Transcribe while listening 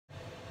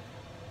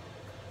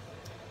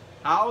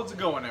How's it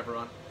going,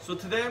 everyone? So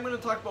today I'm going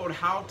to talk about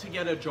how to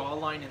get a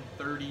jawline in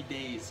 30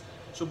 days.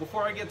 So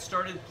before I get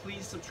started,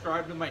 please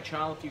subscribe to my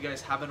channel if you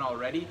guys haven't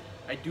already.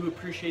 I do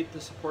appreciate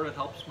the support. It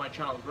helps my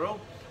channel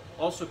grow.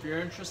 Also, if you're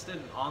interested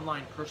in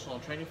online personal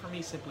training from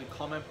me, simply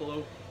comment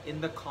below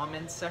in the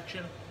comments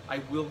section.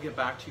 I will get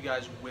back to you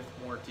guys with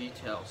more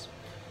details.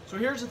 So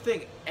here's the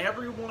thing,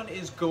 everyone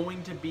is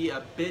going to be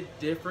a bit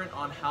different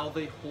on how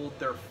they hold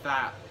their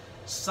fat.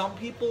 Some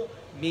people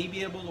may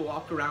be able to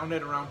walk around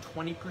at around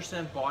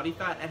 20% body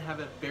fat and have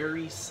a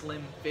very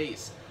slim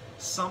face.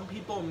 Some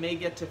people may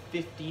get to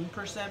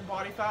 15%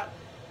 body fat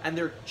and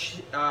their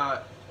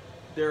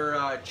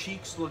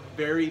cheeks look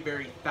very,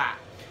 very fat.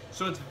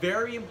 So it's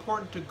very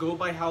important to go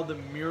by how the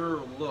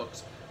mirror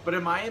looks. But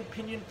in my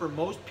opinion, for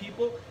most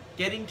people,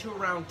 getting to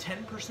around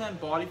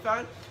 10% body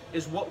fat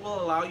is what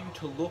will allow you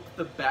to look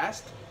the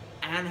best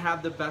and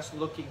have the best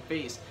looking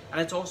face.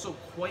 And it's also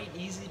quite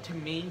easy to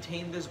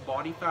maintain this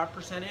body fat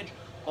percentage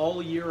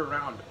all year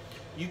around.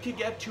 You could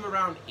get to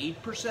around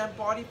 8%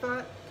 body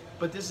fat,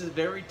 but this is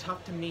very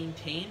tough to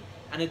maintain,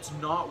 and it's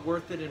not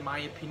worth it in my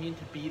opinion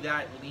to be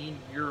that lean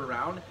year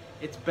round.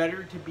 It's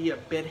better to be a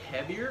bit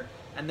heavier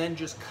and then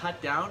just cut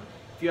down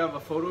if you have a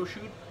photo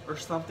shoot or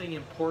something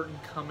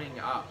important coming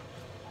up.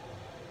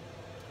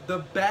 The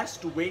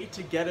best way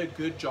to get a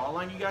good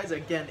jawline, you guys,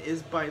 again,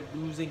 is by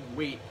losing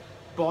weight.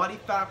 Body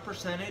fat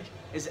percentage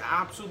is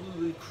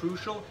absolutely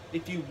crucial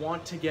if you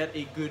want to get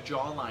a good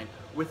jawline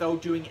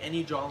without doing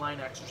any jawline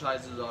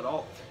exercises at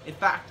all. In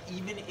fact,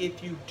 even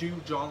if you do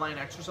jawline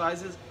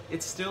exercises,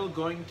 it's still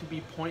going to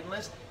be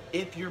pointless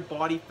if your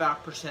body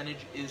fat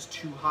percentage is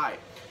too high.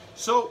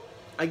 So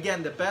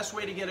again, the best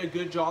way to get a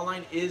good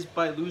jawline is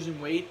by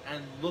losing weight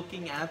and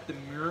looking at the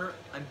mirror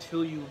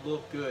until you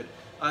look good.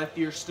 If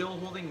you're still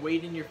holding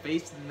weight in your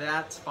face, then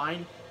that's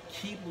fine.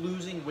 Keep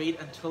losing weight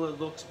until it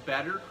looks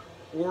better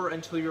or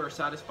until you are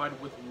satisfied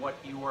with what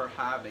you are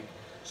having.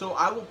 So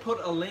I will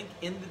put a link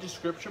in the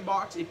description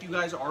box if you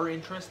guys are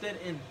interested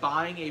in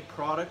buying a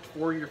product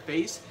for your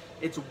face.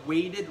 It's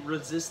weighted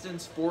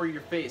resistance for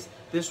your face.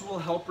 This will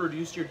help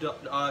reduce your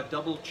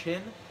double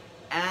chin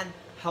and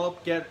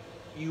help get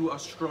you a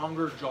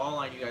stronger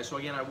jawline, you guys. So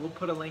again, I will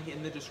put a link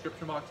in the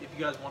description box if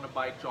you guys want to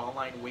buy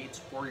jawline weights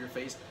for your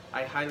face.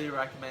 I highly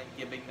recommend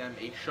giving them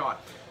a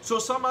shot. So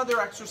some other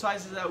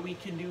exercises that we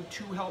can do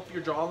to help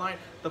your jawline.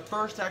 The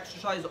first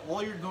exercise,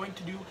 all you're going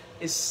to do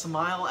is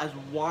smile as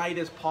wide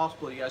as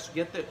possible, you guys. So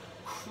get the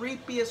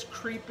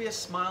creepiest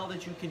smile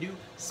that you can do.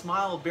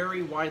 Smile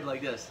very wide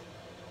like this.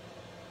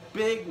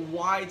 Big,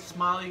 wide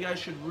smile. You guys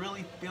should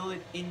really feel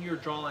it in your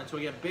jawline. So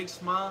again, big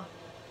smile.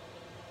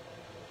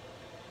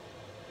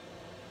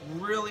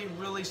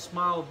 Really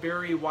smile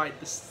very wide.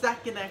 The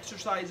second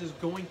exercise is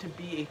going to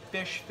be a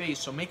fish face.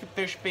 So make a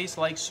fish face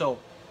like so.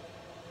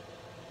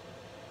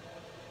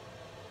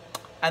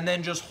 And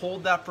then just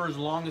hold that for as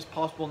long as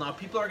possible. Now,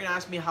 people are going to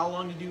ask me how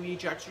long to do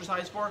each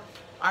exercise for.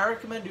 I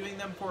recommend doing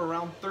them for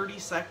around 30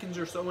 seconds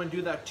or so and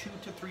do that 2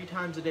 to 3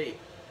 times a day.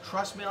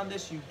 Trust me on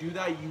this. You do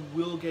that, you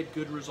will get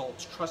good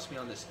results. Trust me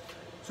on this.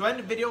 So end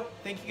the video.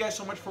 Thank you guys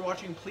so much for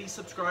watching. Please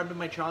subscribe to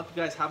my channel if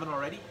you guys haven't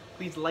already.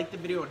 Please like the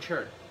video and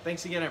share it.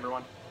 Thanks again,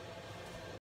 everyone.